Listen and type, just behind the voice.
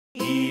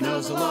He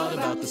knows a lot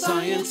about the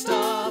science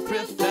stuff,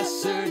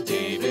 Professor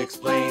Dave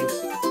explains.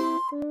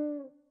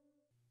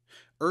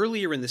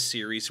 Earlier in the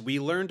series, we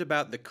learned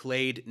about the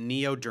clade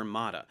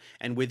Neodermata,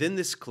 and within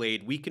this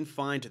clade we can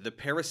find the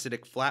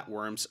parasitic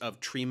flatworms of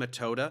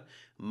Trematoda,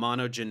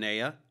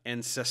 Monogenea,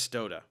 and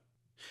Cestoda.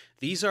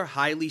 These are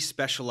highly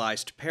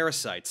specialized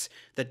parasites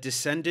that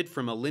descended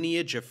from a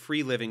lineage of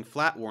free-living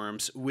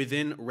flatworms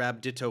within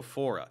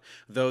Rhabditophora,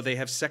 though they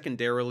have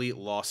secondarily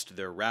lost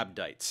their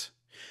rhabdites.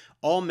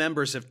 All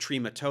members of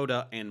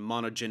Trematoda and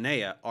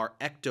Monogenea are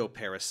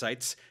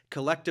ectoparasites,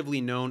 collectively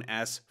known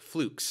as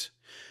flukes.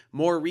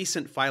 More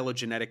recent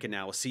phylogenetic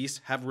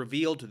analyses have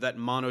revealed that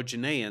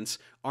Monogeneans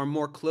are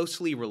more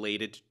closely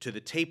related to the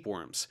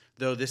tapeworms,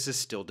 though this is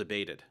still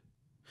debated.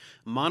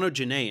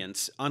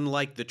 Monogeneans,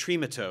 unlike the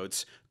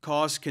Trematodes,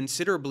 cause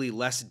considerably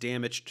less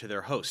damage to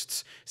their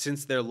hosts,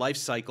 since their life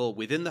cycle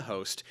within the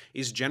host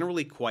is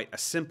generally quite a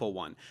simple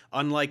one,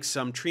 unlike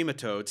some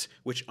Trematodes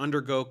which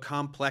undergo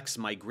complex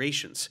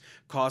migrations,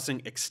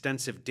 causing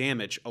extensive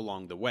damage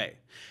along the way.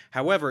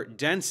 However,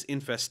 dense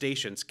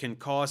infestations can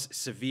cause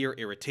severe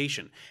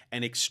irritation,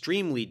 and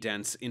extremely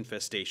dense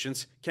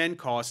infestations can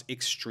cause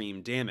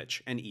extreme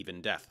damage and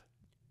even death.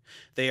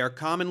 They are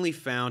commonly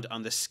found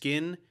on the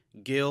skin,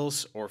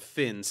 gills, or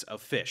fins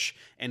of fish,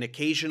 and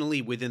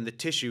occasionally within the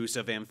tissues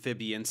of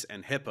amphibians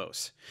and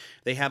hippos.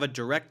 They have a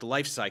direct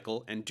life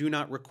cycle and do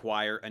not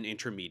require an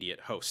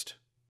intermediate host.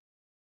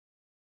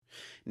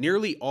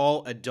 Nearly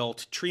all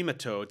adult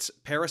trematodes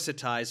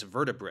parasitize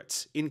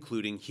vertebrates,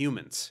 including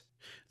humans.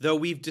 Though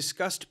we've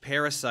discussed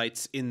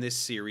parasites in this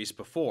series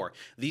before,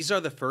 these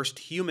are the first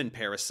human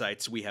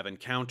parasites we have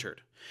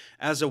encountered.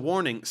 As a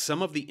warning,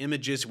 some of the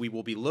images we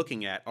will be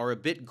looking at are a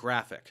bit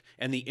graphic,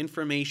 and the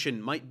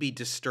information might be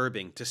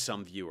disturbing to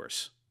some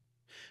viewers.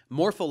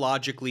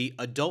 Morphologically,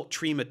 adult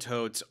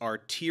trematodes are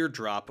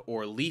teardrop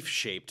or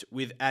leaf-shaped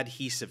with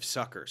adhesive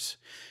suckers.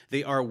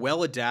 They are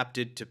well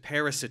adapted to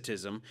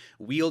parasitism,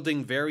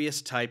 wielding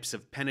various types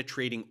of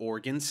penetrating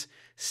organs,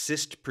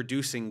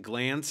 cyst-producing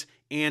glands,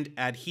 and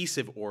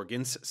adhesive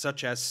organs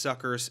such as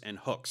suckers and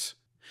hooks.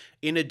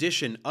 In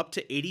addition, up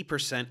to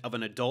 80% of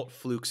an adult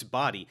fluke's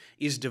body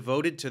is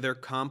devoted to their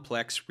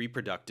complex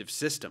reproductive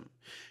system.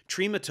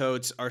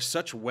 Trematodes are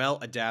such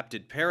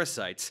well-adapted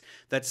parasites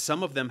that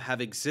some of them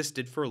have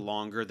existed for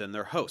longer than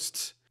their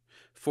hosts.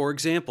 For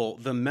example,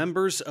 the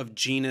members of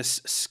genus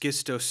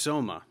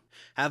Schistosoma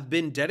have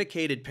been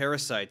dedicated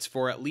parasites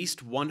for at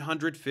least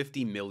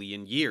 150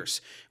 million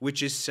years,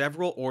 which is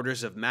several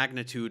orders of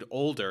magnitude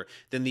older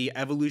than the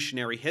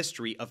evolutionary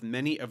history of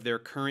many of their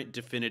current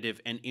definitive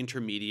and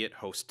intermediate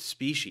host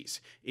species,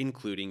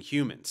 including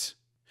humans.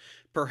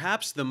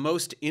 Perhaps the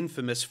most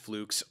infamous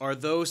flukes are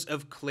those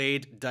of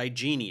clade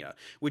Digenea,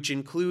 which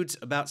includes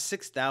about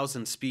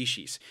 6,000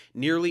 species,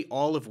 nearly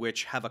all of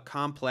which have a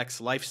complex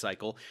life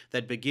cycle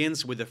that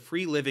begins with a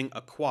free-living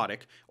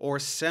aquatic or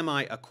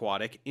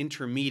semi-aquatic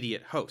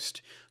intermediate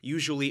host,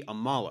 usually a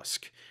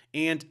mollusk,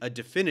 and a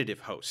definitive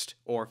host,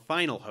 or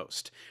final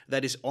host,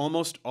 that is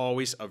almost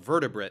always a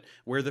vertebrate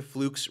where the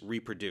flukes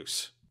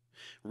reproduce.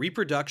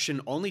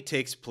 Reproduction only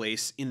takes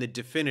place in the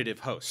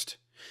definitive host.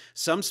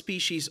 Some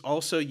species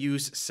also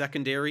use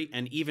secondary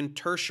and even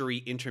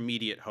tertiary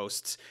intermediate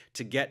hosts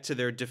to get to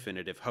their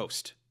definitive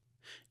host.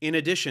 In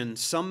addition,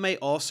 some may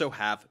also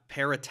have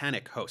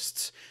paratenic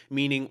hosts,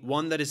 meaning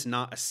one that is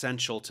not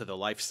essential to the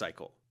life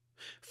cycle.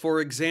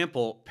 For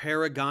example,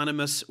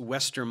 Paragonimus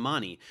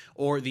westermanni,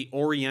 or the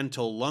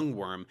oriental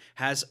lungworm,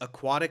 has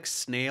aquatic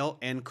snail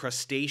and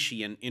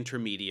crustacean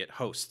intermediate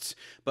hosts,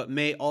 but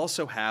may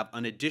also have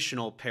an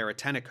additional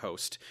paratenic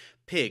host,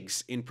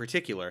 pigs in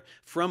particular,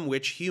 from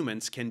which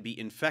humans can be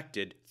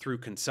infected through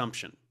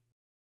consumption.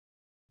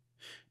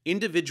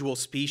 Individual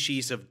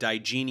species of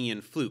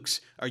Digenean flukes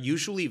are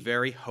usually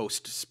very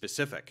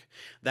host-specific.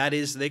 That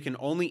is, they can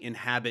only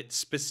inhabit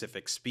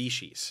specific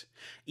species.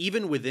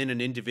 Even within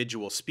an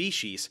individual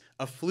species,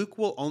 a fluke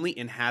will only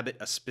inhabit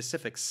a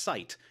specific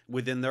site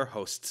within their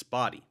host's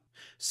body.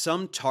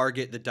 Some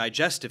target the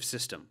digestive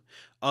system,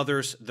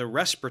 others the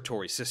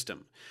respiratory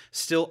system,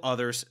 still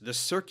others the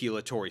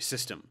circulatory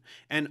system,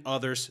 and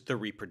others the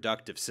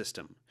reproductive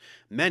system.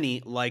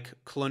 Many, like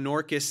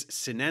Clonorchis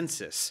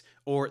sinensis,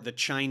 or the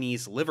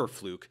Chinese liver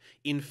fluke,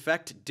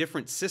 infect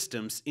different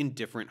systems in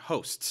different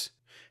hosts.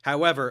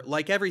 However,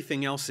 like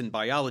everything else in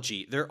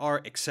biology, there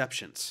are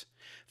exceptions.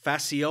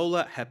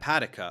 Fasciola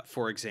hepatica,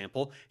 for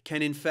example,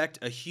 can infect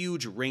a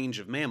huge range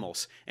of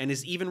mammals and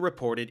is even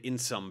reported in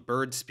some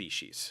bird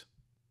species.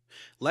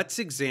 Let's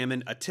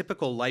examine a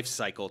typical life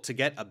cycle to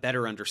get a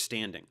better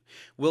understanding.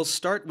 We'll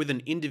start with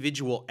an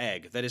individual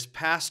egg that is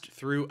passed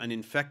through an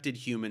infected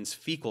human's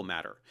fecal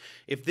matter.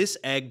 If this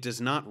egg does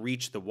not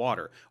reach the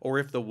water, or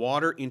if the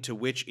water into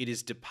which it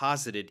is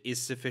deposited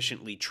is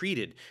sufficiently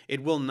treated,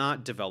 it will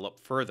not develop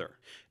further.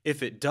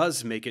 If it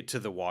does make it to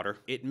the water,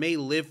 it may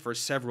live for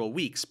several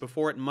weeks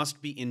before it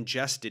must be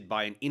ingested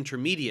by an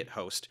intermediate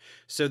host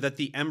so that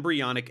the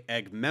embryonic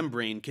egg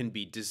membrane can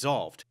be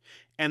dissolved,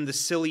 and the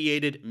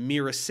ciliated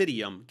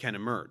miracidium can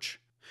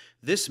emerge.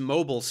 This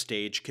mobile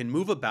stage can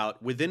move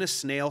about within a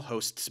snail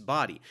host's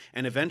body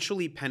and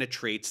eventually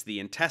penetrates the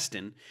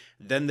intestine,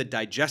 then the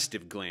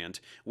digestive gland,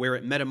 where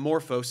it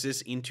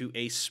metamorphoses into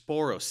a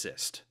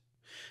sporocyst.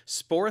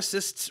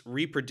 Sporocysts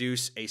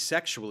reproduce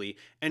asexually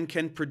and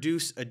can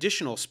produce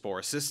additional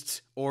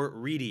sporocysts, or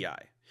retii.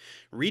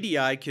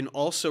 Retii can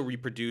also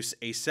reproduce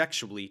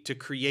asexually to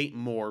create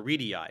more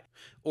retii,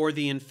 or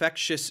the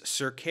infectious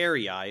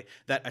cercariae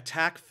that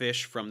attack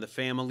fish from the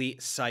family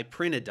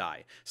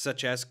Cyprinidae,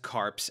 such as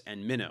carps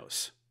and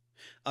minnows.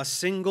 A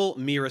single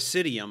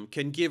miracidium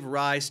can give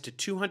rise to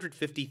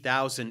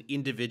 250,000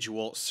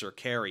 individual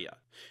cercaria.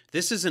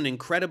 This is an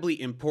incredibly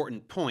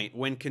important point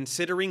when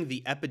considering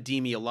the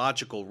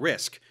epidemiological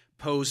risk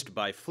posed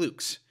by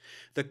flukes.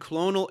 The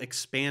clonal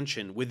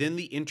expansion within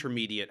the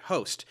intermediate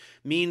host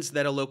means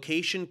that a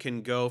location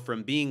can go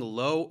from being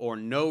low or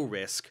no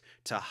risk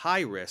to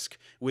high risk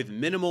with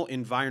minimal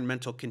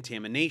environmental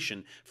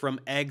contamination from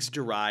eggs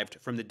derived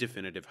from the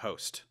definitive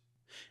host.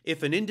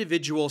 If an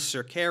individual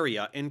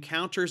cercaria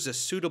encounters a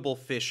suitable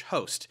fish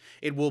host,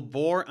 it will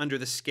bore under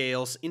the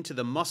scales into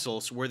the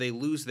muscles where they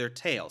lose their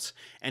tails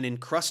and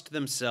encrust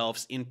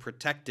themselves in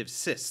protective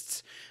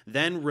cysts,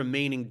 then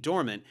remaining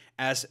dormant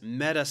as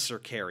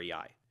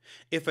metacercariae.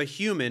 If a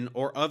human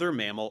or other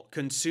mammal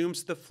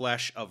consumes the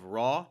flesh of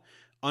raw,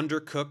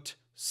 undercooked,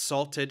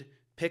 salted,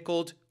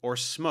 pickled, or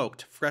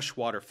smoked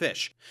freshwater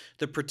fish,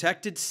 the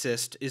protected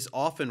cyst is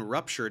often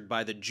ruptured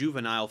by the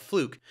juvenile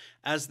fluke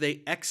as they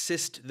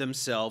excyst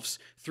themselves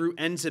through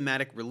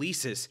enzymatic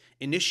releases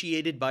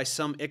initiated by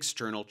some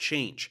external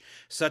change,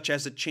 such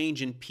as a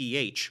change in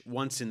pH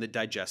once in the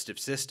digestive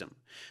system.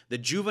 The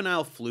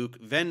juvenile fluke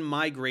then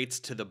migrates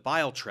to the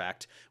bile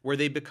tract, where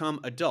they become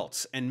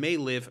adults and may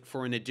live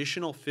for an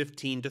additional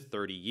 15 to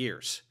 30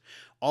 years.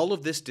 All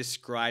of this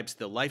describes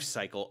the life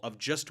cycle of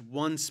just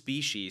one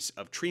species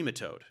of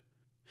trematode.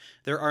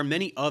 There are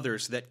many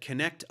others that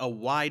connect a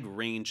wide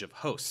range of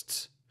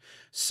hosts.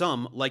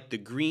 Some, like the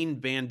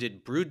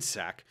green-banded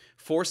broodsac,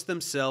 force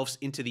themselves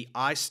into the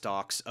eye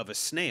stalks of a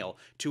snail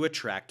to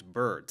attract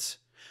birds.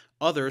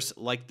 Others,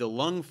 like the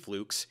lung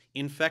flukes,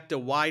 infect a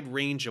wide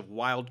range of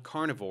wild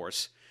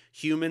carnivores,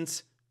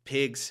 humans,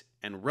 pigs,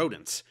 and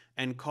rodents,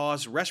 and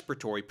cause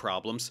respiratory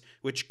problems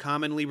which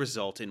commonly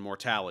result in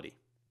mortality.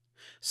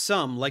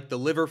 Some, like the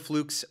liver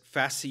flukes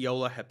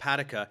Fasciola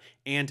hepatica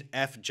and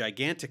F.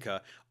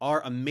 gigantica,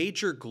 are a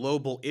major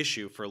global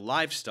issue for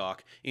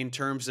livestock in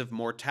terms of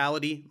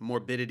mortality,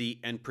 morbidity,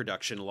 and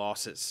production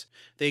losses.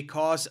 They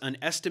cause an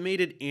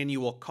estimated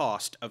annual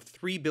cost of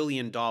 $3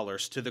 billion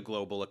to the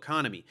global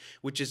economy,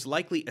 which is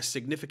likely a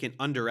significant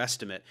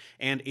underestimate,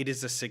 and it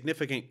is a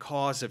significant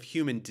cause of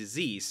human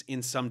disease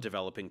in some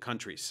developing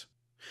countries.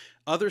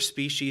 Other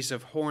species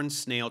of horned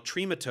snail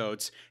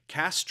trematodes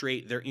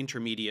castrate their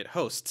intermediate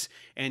hosts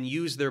and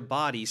use their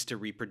bodies to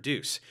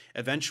reproduce,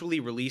 eventually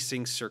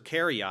releasing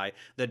cercariae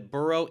that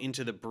burrow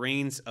into the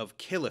brains of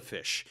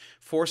killifish,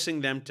 forcing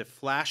them to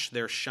flash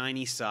their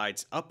shiny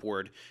sides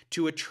upward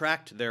to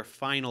attract their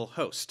final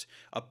host,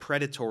 a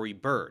predatory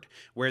bird,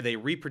 where they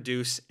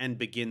reproduce and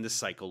begin the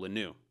cycle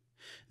anew.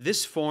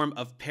 This form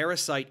of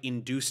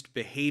parasite-induced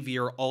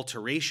behavior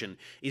alteration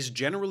is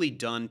generally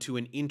done to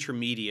an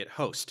intermediate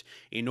host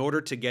in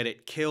order to get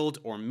it killed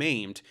or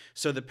maimed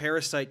so the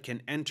parasite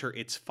can enter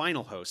its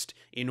final host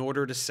in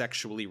order to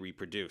sexually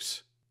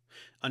reproduce.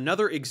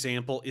 Another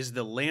example is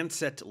the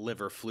lancet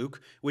liver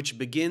fluke, which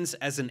begins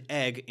as an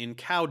egg in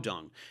cow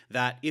dung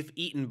that, if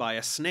eaten by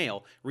a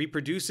snail,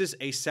 reproduces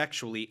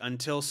asexually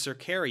until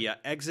cercaria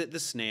exit the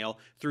snail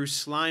through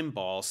slime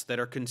balls that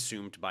are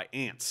consumed by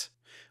ants.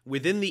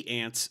 Within the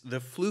ants, the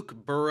fluke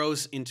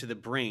burrows into the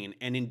brain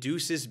and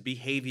induces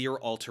behavior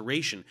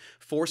alteration,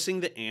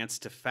 forcing the ants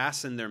to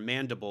fasten their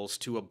mandibles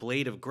to a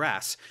blade of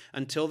grass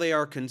until they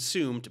are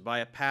consumed by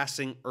a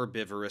passing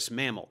herbivorous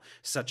mammal,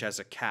 such as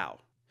a cow.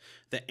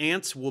 The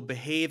ants will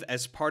behave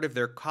as part of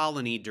their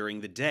colony during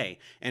the day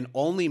and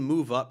only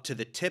move up to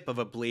the tip of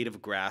a blade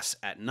of grass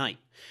at night.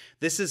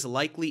 This is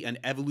likely an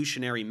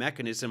evolutionary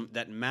mechanism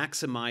that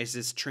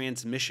maximizes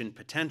transmission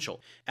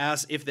potential,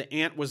 as if the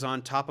ant was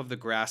on top of the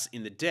grass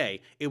in the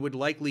day, it would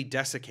likely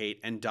desiccate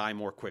and die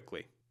more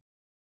quickly.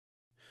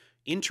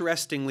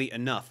 Interestingly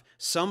enough,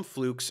 some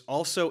flukes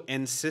also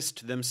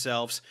encyst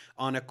themselves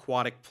on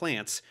aquatic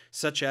plants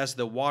such as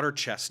the water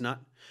chestnut,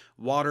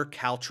 water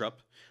caltrop,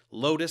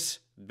 lotus,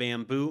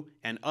 bamboo,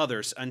 and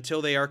others until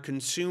they are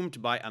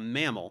consumed by a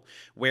mammal,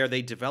 where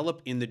they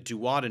develop in the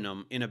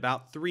duodenum in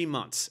about 3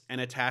 months and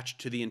attach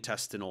to the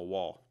intestinal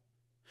wall.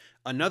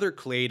 Another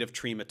clade of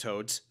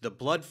trematodes, the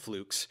blood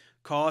flukes,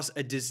 cause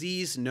a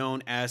disease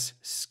known as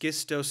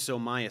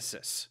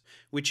schistosomiasis,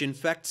 which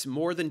infects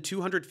more than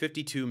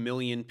 252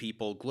 million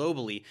people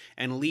globally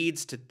and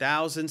leads to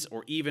thousands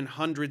or even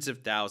hundreds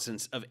of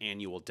thousands of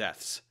annual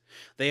deaths.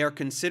 They are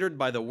considered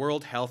by the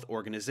World Health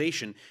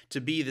Organization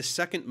to be the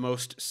second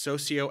most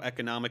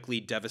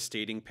socioeconomically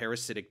devastating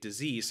parasitic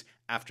disease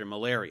after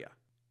malaria.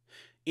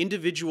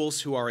 Individuals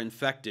who are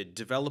infected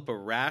develop a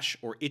rash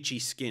or itchy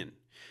skin.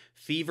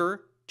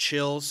 Fever,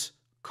 chills,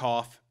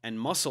 cough, and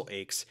muscle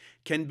aches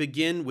can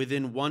begin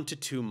within 1 to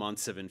 2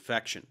 months of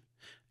infection.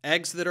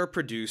 Eggs that are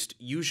produced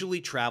usually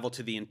travel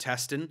to the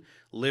intestine,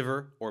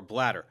 liver, or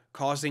bladder,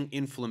 causing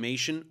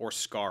inflammation or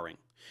scarring.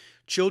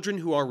 Children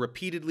who are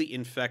repeatedly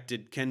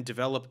infected can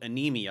develop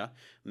anemia,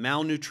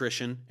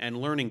 malnutrition, and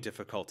learning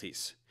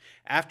difficulties.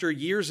 After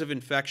years of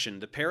infection,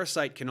 the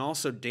parasite can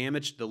also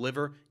damage the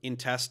liver,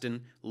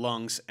 intestine,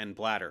 lungs, and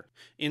bladder.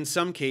 In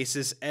some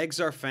cases,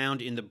 eggs are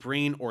found in the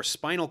brain or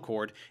spinal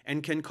cord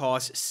and can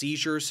cause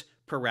seizures,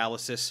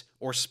 paralysis,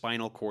 or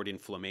spinal cord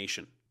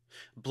inflammation.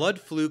 Blood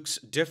flukes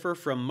differ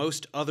from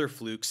most other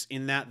flukes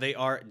in that they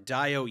are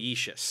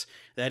dioecious,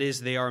 that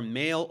is, they are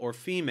male or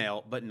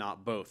female, but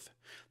not both.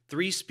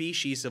 3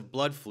 species of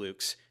blood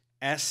flukes,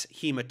 S.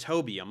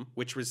 hematobium,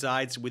 which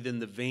resides within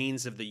the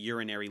veins of the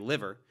urinary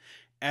liver,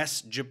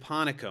 S.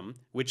 japonicum,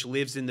 which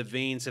lives in the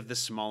veins of the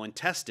small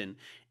intestine,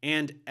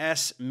 and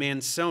S.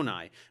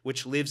 mansoni,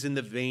 which lives in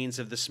the veins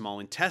of the small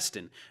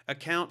intestine,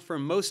 account for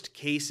most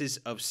cases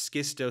of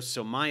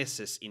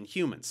schistosomiasis in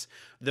humans,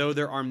 though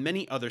there are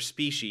many other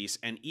species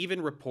and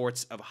even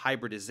reports of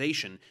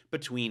hybridization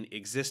between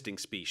existing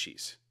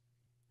species.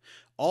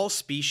 All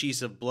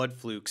species of blood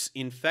flukes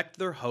infect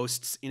their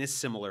hosts in a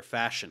similar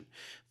fashion.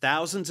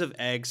 Thousands of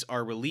eggs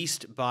are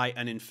released by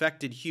an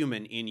infected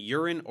human in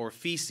urine or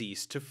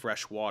feces to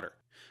fresh water.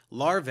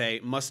 Larvae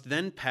must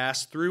then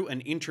pass through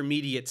an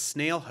intermediate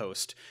snail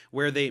host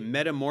where they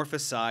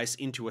metamorphosize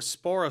into a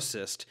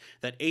sporocyst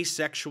that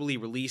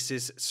asexually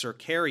releases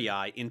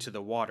cercariae into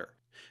the water.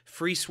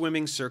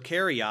 Free-swimming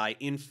cercariae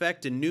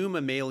infect a new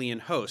mammalian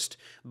host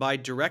by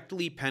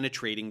directly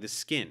penetrating the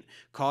skin,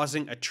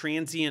 causing a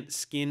transient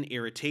skin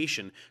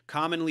irritation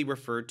commonly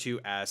referred to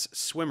as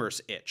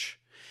swimmer's itch.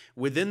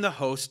 Within the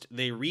host,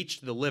 they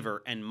reach the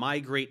liver and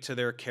migrate to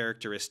their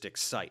characteristic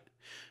site.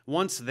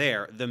 Once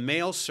there, the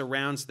male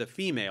surrounds the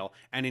female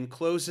and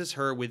encloses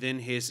her within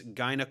his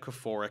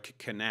gynecophoric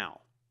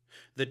canal.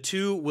 The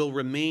two will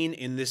remain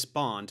in this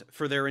bond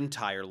for their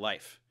entire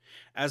life.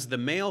 As the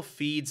male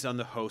feeds on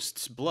the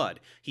host's blood,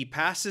 he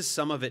passes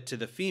some of it to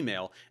the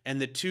female, and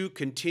the two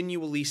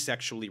continually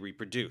sexually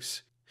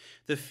reproduce.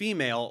 The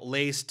female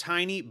lays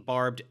tiny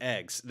barbed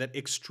eggs that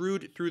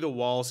extrude through the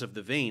walls of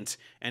the veins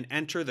and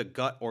enter the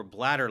gut or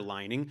bladder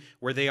lining,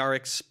 where they are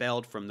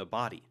expelled from the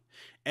body.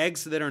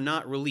 Eggs that are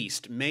not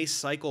released may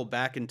cycle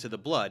back into the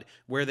blood,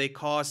 where they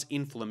cause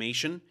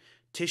inflammation,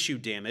 tissue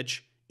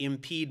damage,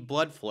 impede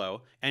blood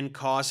flow, and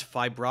cause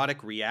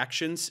fibrotic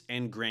reactions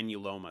and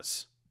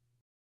granulomas.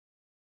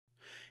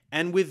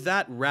 And with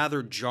that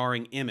rather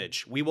jarring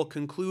image, we will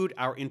conclude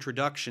our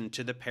introduction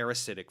to the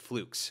parasitic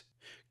flukes.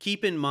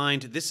 Keep in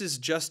mind, this is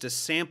just a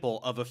sample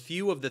of a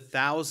few of the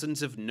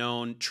thousands of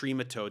known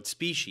trematode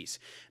species,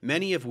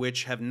 many of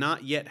which have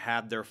not yet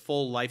had their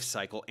full life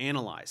cycle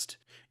analyzed.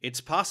 It's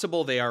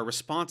possible they are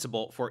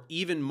responsible for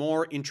even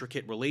more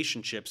intricate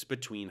relationships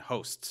between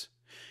hosts.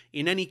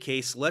 In any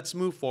case, let's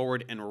move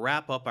forward and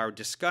wrap up our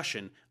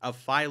discussion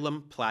of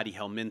phylum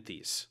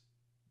Platyhelminthes.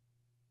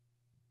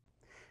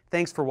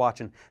 Thanks for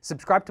watching.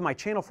 Subscribe to my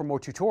channel for more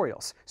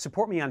tutorials.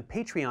 Support me on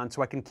Patreon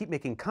so I can keep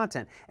making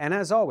content. And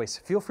as always,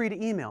 feel free to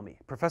email me,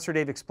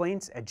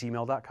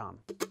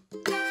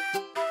 ProfessorDaveExplains@gmail.com.